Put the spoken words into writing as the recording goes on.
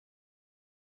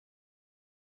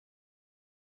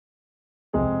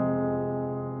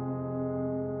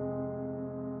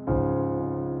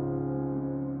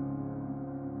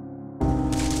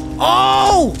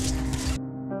Oh!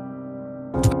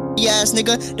 Yes,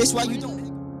 nigga. That's why you don't.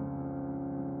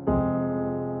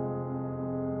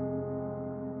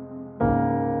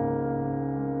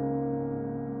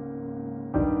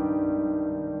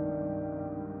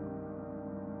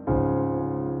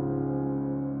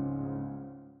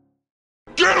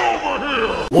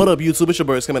 What up, YouTube? It's your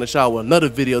boy coming to shower with another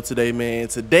video today, man.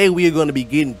 Today we are going to be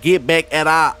get back at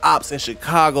our ops in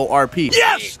Chicago RP.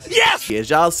 Yes! Yes! As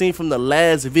y'all seen from the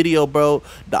last video, bro,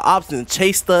 the ops done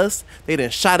chased us. They done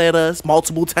shot at us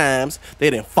multiple times. They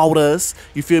done fought us.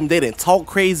 You feel me? They done talk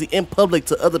crazy in public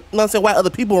to other, you know what I'm saying, why other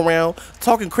people around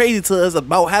talking crazy to us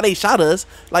about how they shot us.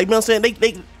 Like, you know what I'm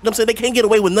saying? They can't get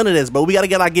away with none of this, bro. We gotta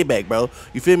get our get back, bro.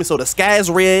 You feel me? So the sky's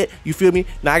red, you feel me?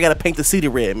 Now I gotta paint the city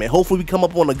red, man. Hopefully we come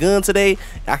up on a gun today,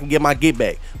 I can get my get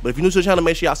back. But if you're new to the channel,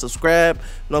 make sure y'all subscribe, you know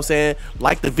what I'm saying?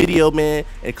 Like the video, man,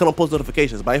 and come on post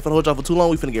notifications. But I ain't finna hold y'all for too long,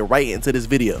 we finna get right into this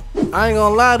video. I ain't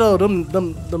gonna lie though, them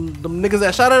niggas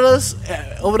that shot at us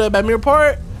over there by Mirror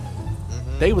Park,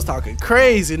 they was talking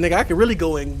crazy, nigga. I could really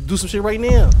go and do some shit right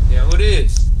now. Yeah, who it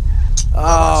is?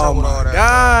 Oh my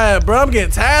god, bro, I'm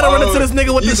getting tired of running to this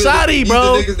nigga with the shotty,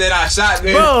 bro. You the niggas that I shot,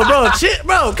 man.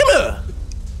 Bro, come here.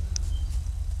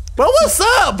 Bro, what's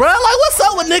up, bro? Like, what's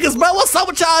up with niggas, bro? What's up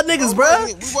with y'all niggas, bro?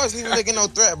 We wasn't even making no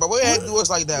threat, bro. What you had to do us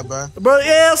like that, bro? Bro,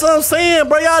 yeah, that's what I'm saying,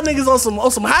 bro. Y'all niggas on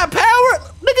some high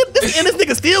power, nigga. And this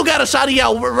nigga still got a shotty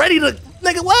out, ready to,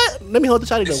 nigga. What? Let me hold the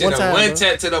shotty though one time. One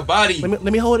tap to the body. Let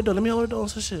me hold it though. Let me hold it though.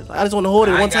 Some shit. I just want to hold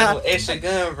it one time. I got no extra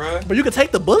gun, bro. But you can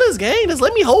take the bullets, gang. Just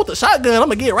let me hold the shotgun. I'm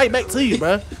gonna get right back to you,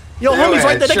 bro. Yo, homies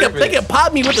right there. They can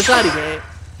pop me with the shotty, gang.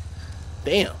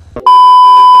 Damn.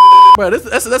 Bro,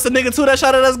 that's a nigga too that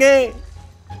shot at us, gang.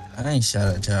 I ain't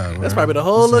shot at y'all, bro. That's probably the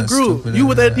whole little group. You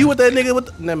with that nigga with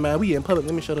the, nah, man, we in public.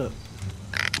 Let me shut up.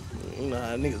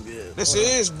 Nah, niggas good. This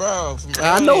is, bro.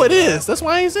 I know it is. That's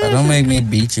why I ain't saying Don't make me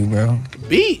beat you, bro.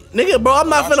 Beat? Nigga, bro, I'm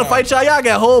not finna fight y'all. Y'all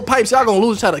got whole pipes. Y'all gonna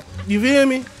lose each other. You feel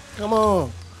me? Come on.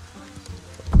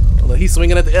 Look, he's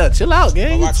swinging at the air. Chill out,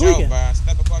 gang. You tweaking.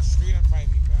 Step across the street and fight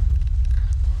me,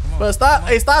 bro. But stop.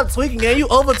 Hey, stop tweaking, gang. You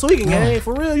over tweaking, gang.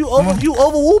 For real, you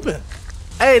over whooping.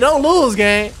 Hey, don't lose,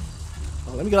 gang.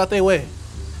 Oh, let me get out their way.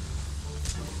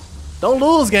 Don't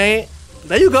lose, gang.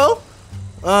 There you go.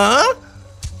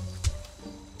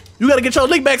 You gotta get your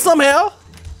lick back somehow.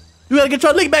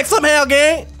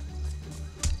 Gang.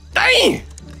 Dang.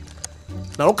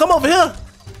 Now don't come over here.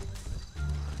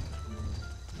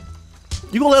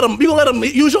 You gonna let him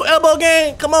use your elbow,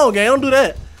 gang? Come on, gang. Don't do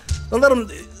that. Don't let him.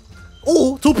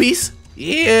 Ooh, two piece.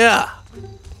 Yeah.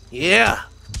 Yeah.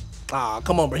 Ah,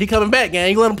 come on, bro. He coming back, gang.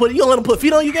 You gonna let him put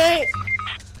feet on you, gang?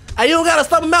 Hey, you don't gotta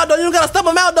stop him out, though.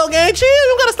 Gang. Chill. You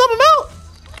don't gotta stop him out.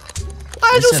 Why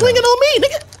are you swinging on me,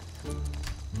 nigga?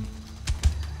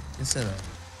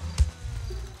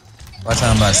 Watch out,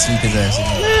 I'm about to sneak his ass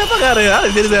again. Man, fuck out of here. I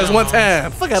just did his ass one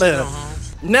time. Fuck out of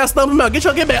here. Now stump him out.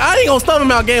 Get back. I ain't gonna stump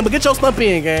him out, gang, but get your stump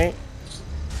in, gang.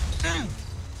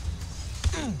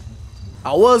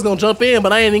 I was gonna jump in,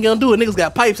 but I ain't even gonna do it. Niggas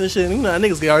got pipes and shit. You know,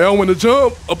 niggas got, y'all want to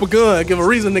jump up a gun. Give a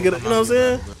reason, nigga. You know what I'm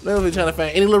saying? They'll be trying to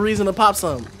find any little reason to pop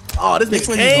something. Oh, this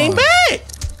nigga came back.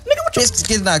 Nigga, what you?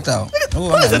 Get knocked out.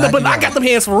 Nigga, but I got them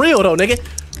hands for real, though, nigga.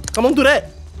 Come on, do that.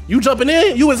 You jumping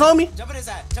in? You his homie? Jump in his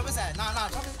side. Nah,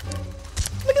 jump in.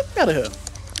 Nigga, get out of here.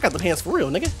 I got them hands for real,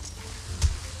 nigga.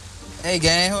 Hey,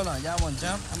 gang, hold on. Y'all want to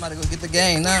jump? I'm about to go get the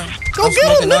gang now. Go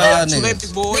get him, nigga.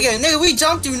 Nigga, we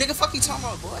jumped you, nigga. Fuck you talking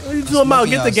about, boy. What you talking about?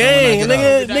 Get the gang,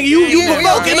 nigga. Nigga, you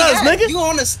provoking us, nigga. You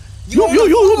on this?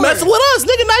 You messing with us,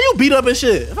 nigga. Now you beat up and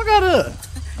shit. Fuck out of here.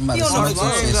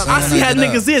 I see how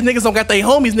niggas is. Niggas don't got their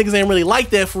homies. Niggas ain't really like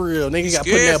that for real. Nigga got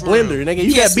put in that blender. Nigga,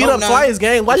 you got beat up twice,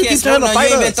 gang. Why you keep trying to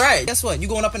fight us? Guess what? You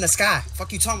going up in the sky.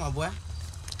 Fuck you talking about, boy.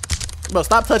 Bro,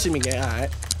 stop touching me, gang. All right.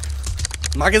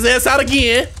 Knock his ass out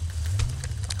again.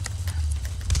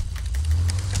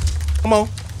 Come on.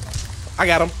 I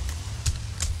got him.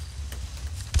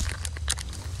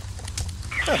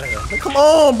 Come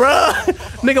on, bro.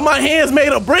 Nigga, my hands made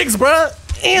of bricks, bro.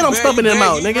 And I'm stumping him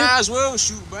out, nigga. You might as well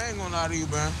shoot, bro. I ain't gonna lie to you,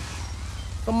 bro.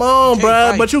 Come on,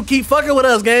 bro. But you keep fucking with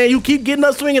us, gang. You keep getting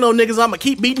us swinging on niggas. I'ma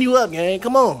keep beating you up, gang.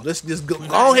 Come on. Let's just go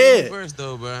ahead. First,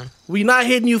 though, bro. We not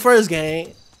hitting you first,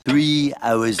 gang. 3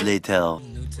 hours later.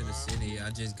 I'm new to the city.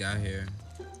 I just got here.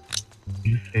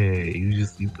 You said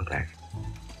you black.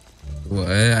 What?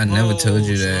 I never told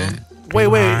you that.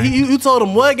 Wait. You told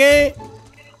him what, gang?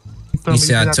 He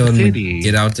said I told him to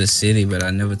get out the city, but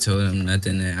I never told him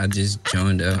nothing. I just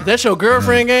joined up. That's your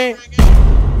girlfriend, gang?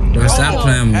 Bro, stop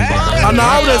playing with me, bro. I know,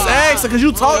 I was just asking, because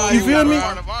you talk, you feel me?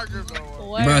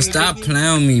 Bro, stop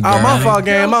playing with me, bro. Oh, my fault,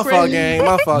 gang. My fault, gang.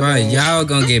 My fault, Bro, gang. y'all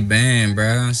gonna get banned,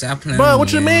 bro. Stop playing Bro, with what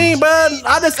me, you gang. mean, bro?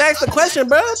 I just asked the question,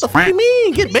 bro. What the fuck you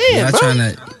mean? Get banned, bro.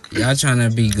 Y'all trying to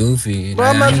be goofy. Bro,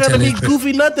 I'm not trying to be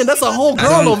goofy, nothing. That's a whole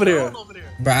girl over there.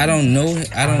 Bro, I don't know.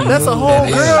 That's a whole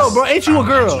girl, bro. Ain't you a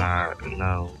girl?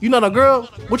 No. You not a girl?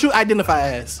 What you identify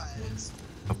as?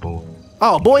 A boy.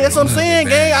 Oh, boy, that's what I'm saying,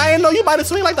 gang. I ain't know you about to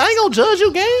swing like that. I ain't gonna judge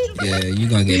you, gang. Yeah, you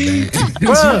gonna get banned.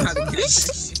 Bro,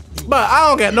 but I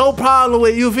don't got no problem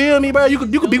with you. Feel me, bro? You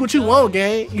could be what you want,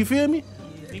 gang. You feel me?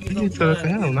 That's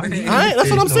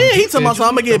what I'm saying. He talking about so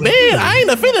I'm gonna get banned. I ain't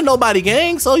offending nobody,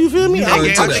 gang. So you feel me? I'm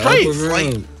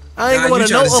straight. I ain't going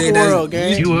to no upper world,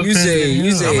 gang. You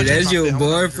say that's your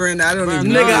boyfriend. I don't even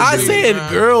know. Nigga, I said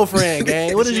girlfriend,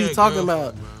 gang. What is you talking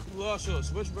about? You lost your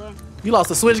switch, bro. You lost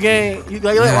the switch, gang.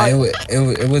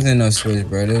 It wasn't no switch,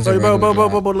 bro. It was bro,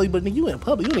 but you in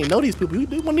public. You didn't know these people.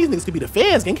 One of these niggas could be the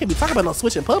feds, gang. You can't be talking about no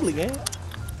switch in public, gang.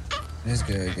 It's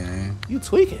good, gang. You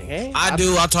tweaking, gang. I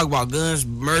talk about guns,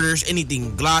 murders,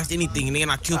 anything, Glocks, anything, nigga.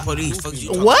 And I kill police. Fuck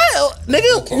you. What,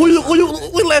 nigga?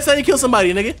 When last time you killed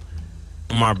somebody, nigga?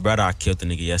 My brother, I killed the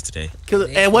nigga yesterday.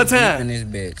 At what time?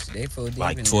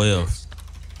 Like 12.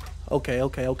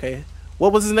 Okay.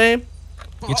 What was his name?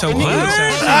 Get your He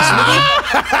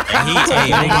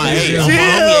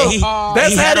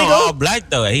had on all black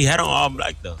though. He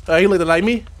looked like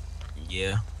me.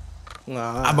 Yeah.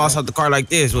 I bounced out the car like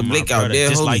this with Blake out there,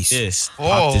 just like this.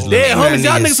 Oh, damn, homies,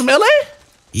 y'all niggas from LA?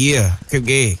 Yeah, Crip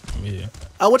Gay. Yeah.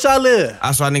 What y'all live?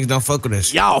 That's why niggas don't fuck with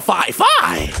us. Y'all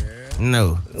 5'5".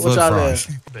 No. What y'all live?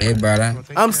 Hey, brother.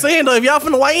 I'm saying though, if y'all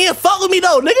from the YN, fuck with me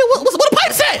though, nigga. What the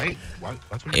pipe say?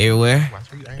 Everywhere.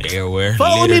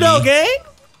 Fuck with me though, gang.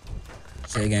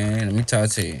 Say, gang, let me talk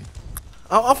to you.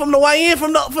 I'm from the YN,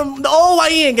 from the old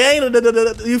YN, gang.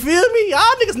 You feel me?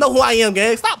 Y'all niggas know who I am,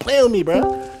 gang. Stop playing with me,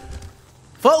 bro.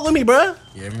 Fuck with me, bro.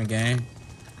 You hear me, gang?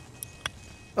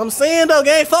 I'm saying though,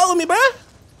 gang, fuck with me, bro.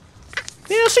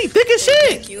 Yeah, she thick as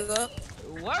shit. Yo,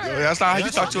 that's not how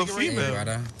you talk to a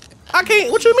female. I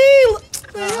can't. What you mean?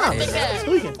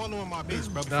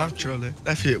 I'm trolling.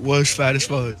 That shit was fat as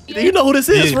fuck. You know who this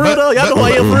is, for real though? Y'all know who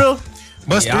I am, for real?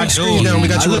 But yeah, we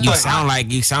got you. You sound like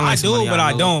I do, but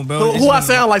I don't, bro. Who I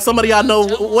sound like? Somebody I know.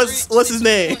 What's his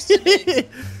name?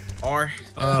 R.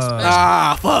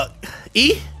 Fuck.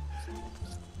 E.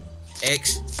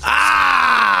 X.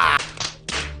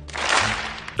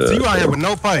 So you out here with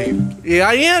no pipe? Yeah,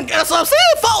 I am. That's what I'm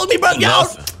saying. Follow me, bro. Y'all,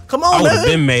 come on, I would have man.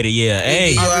 been made it. Yeah.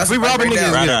 Hey, we robbing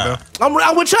niggas, bro. I'm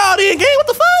with y'all then, gang. What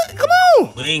the fuck? Come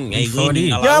on.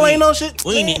 Y'all ain't no shit.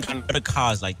 We ain't even got a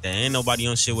cause like that. Ain't nobody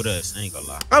on shit with us. I ain't gonna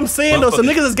lie. I'm saying though, some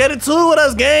niggas is getting to with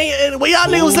us, gang. And where y'all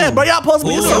niggas at, bro? Y'all supposed to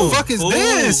be. What the fuck is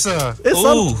this? It's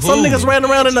some niggas ran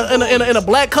around in a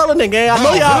black color, then, gang. I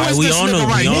know y'all. We on them.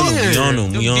 We on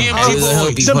them.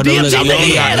 Some DMG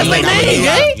nigga, yeah, that's their name,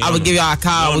 gang. I would give y'all a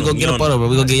call. We gonna get up on them.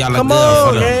 We gonna get y'all a come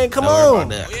on, gang. Come on.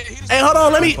 Hey, hold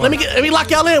on. Let me lock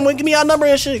y'all in. Give me y'all number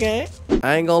and shit, gang.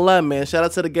 I ain't gonna lie, man. Shout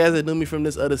out to the guys that knew me from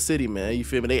this other city, man. You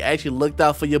feel me? They actually looked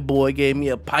out for your boy, gave me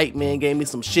a pipe, man, gave me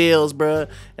some shells, bro.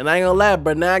 And I ain't gonna lie,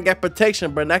 bro. Now I got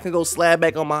protection, bro. Now I can go slide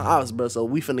back on my ops, bro. So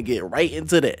we finna get right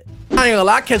into that. I ain't gonna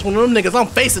lie, I catch one of them niggas, I'm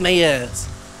facing their ass.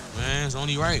 Man, it's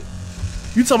only right.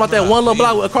 You talking about that one little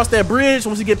block across that bridge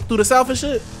once you get through the south and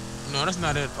shit? No, that's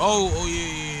not it. Oh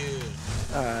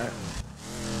yeah. Alright.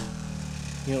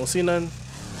 You don't see nothing?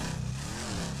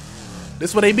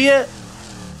 This where they be at?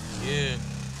 Yeah.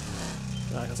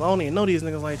 Alright, cause I don't even know these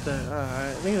niggas like that.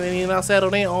 Alright. Niggas ain't even outside of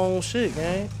their own shit,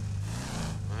 gang.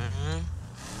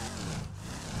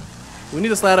 We need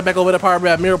to slide it back over there, probably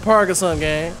at Mirror Park or something,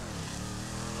 gang.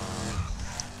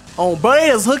 On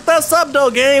Braves hooked us up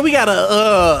though, gang. We got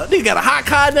a nigga got a hot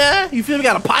car now. You feel me?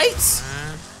 Got a pipes.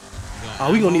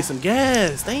 Oh, we gonna need some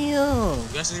gas. Damn.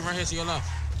 Gas is right here to your left.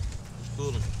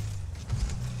 Cool.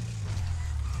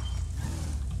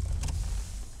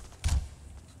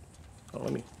 Oh,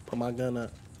 let me put my gun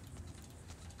up.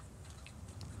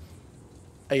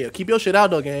 Hey, yo, keep your shit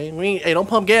out though, gang. Hey, don't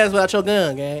pump gas without your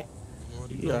gun, gang.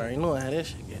 You already know how that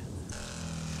shit get.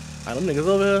 Alright, them niggas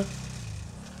over here.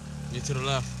 Get to the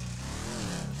left.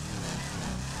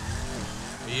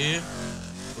 Yeah.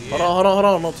 Hold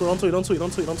on. Don't tweet.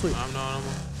 I'm not.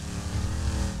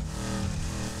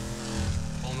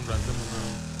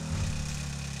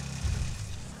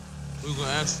 We gonna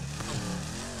ask.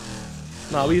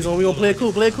 Nah, we gonna play it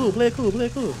cool.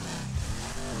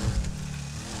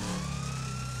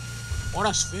 Oh,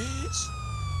 that's feds.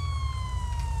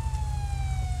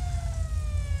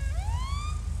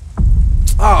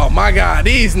 Oh my God,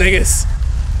 these niggas.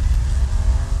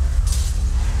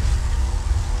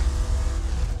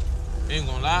 Ain't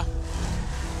gonna lie.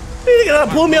 You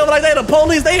gotta pull me over like they the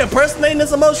police. They impersonating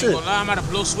this emotion. I'm about to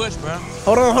blow switch, bro.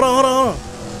 Hold on.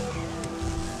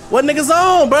 What niggas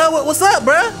on, bro? What's up,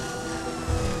 bro?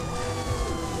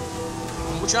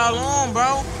 What y'all on,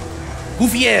 bro?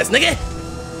 Goofy ass nigga.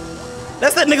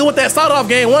 That's that nigga with that sawed off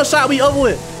game. One shot, we over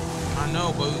with. I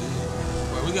know, but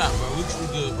we got, bro. We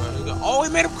good, bro. Oh, he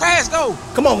made him crash, go.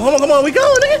 Come on. We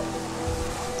going, nigga.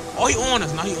 Oh, he on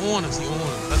us. Now he on us.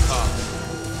 Let's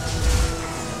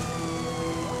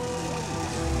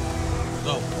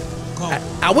go. Go.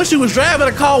 I wish he was driving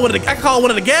a car with I call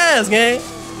one of the guys, gang.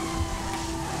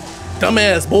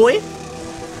 Dumbass boy.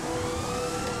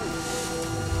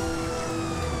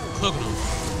 Cooking him.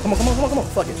 Come on.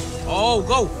 Fuck it. Oh,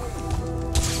 go.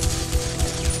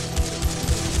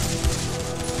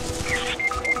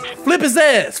 Flip his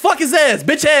ass. Fuck his ass,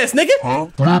 bitch ass nigga. Huh?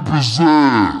 Flip his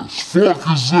ass. Fuck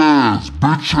his ass,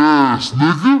 bitch ass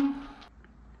nigga.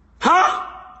 Huh?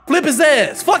 Flip his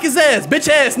ass. Fuck his ass, bitch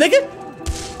ass nigga.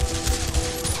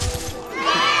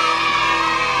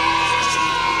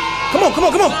 Come on.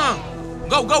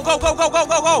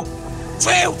 Go.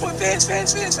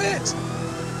 Fence.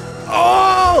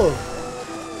 Oh!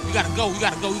 You gotta go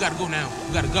now.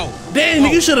 You gotta go. Damn,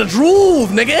 nigga, you should've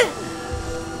drove, nigga.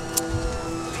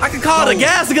 I can call the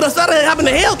gas to get us out of here, hop in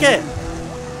the Hellcat.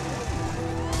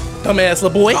 Dumbass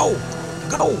little boy. Go.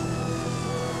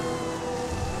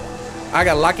 I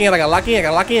gotta lock in.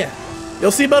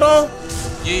 Your seatbelt on?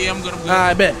 Yeah, I'm good.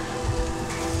 Alright, bet.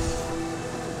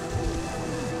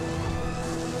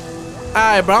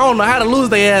 Alright, bro, I don't know how to lose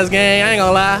their ass, gang. I ain't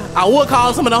gonna lie. I would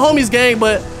call some of the homies, gang,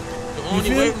 but The only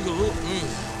way we can lose,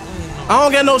 I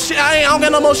don't got no shit. I don't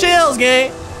got no more shells,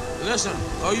 gang. Listen,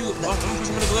 I'm gonna put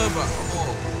some in the glove box.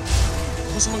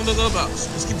 Put some in the glove box.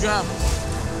 Let's keep driving.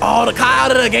 Oh, the car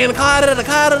out of there, gang. The car out of there.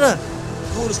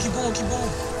 Go, let's keep going.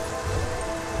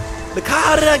 The car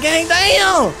out of there, gang.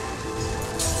 Damn.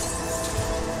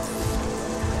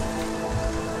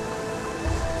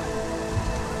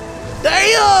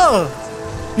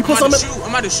 You put some in.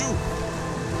 I'm out to shoot.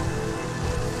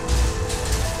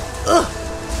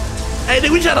 Hey,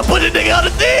 nigga, we tryna put this nigga on the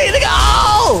thing, nigga.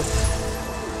 Oh!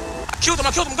 I killed him.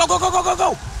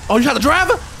 Go. Oh, you shot the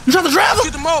driver? I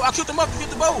killed them up. You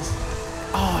killed them both.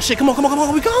 Oh, shit, come on.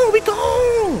 We gone.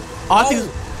 Oh, I think...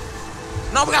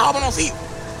 No, we gotta hop on our feet.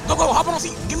 Go, hop on our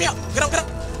feet. Get me up. Get up.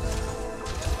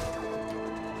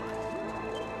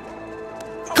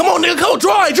 Come on, nigga, come on,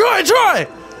 Droid.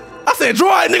 I said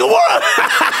Droid, nigga, run.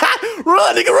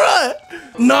 Run, nigga, run.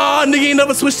 Nah, nigga ain't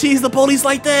never switch cheese to police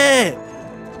like that.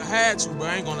 I had to, bro.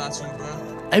 I ain't gonna lie to you, bro.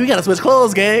 Hey, we gotta switch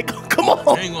clothes, gang. Come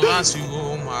on. I ain't gonna lie to you.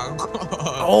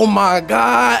 Oh my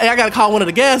god. Hey, I gotta call one of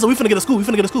the guys, so we finna get a scoop.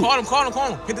 Call him.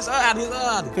 Hit this out.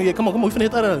 Yeah, come on. We finna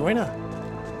hit that right now.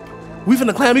 We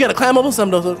finna climb. We gotta climb up on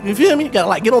something, though. So, you feel me? You gotta,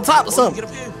 like, get on top or something. Get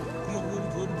up here. Come on,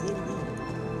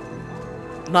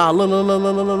 good. Nah,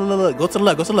 look. Go to the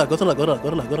left.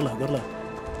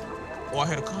 Oh, I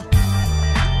had a car.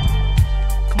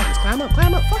 Come on, let's climb up.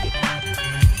 Fuck it.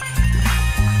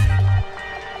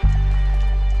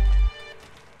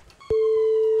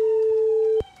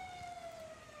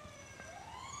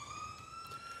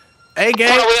 Hey, gang.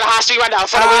 Follow me in high speed right now.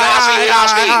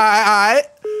 High speed.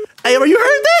 Hey, bro, you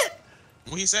heard that?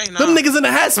 What he saying now? Them niggas in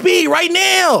the high speed right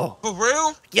now. For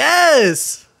real?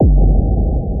 Yes.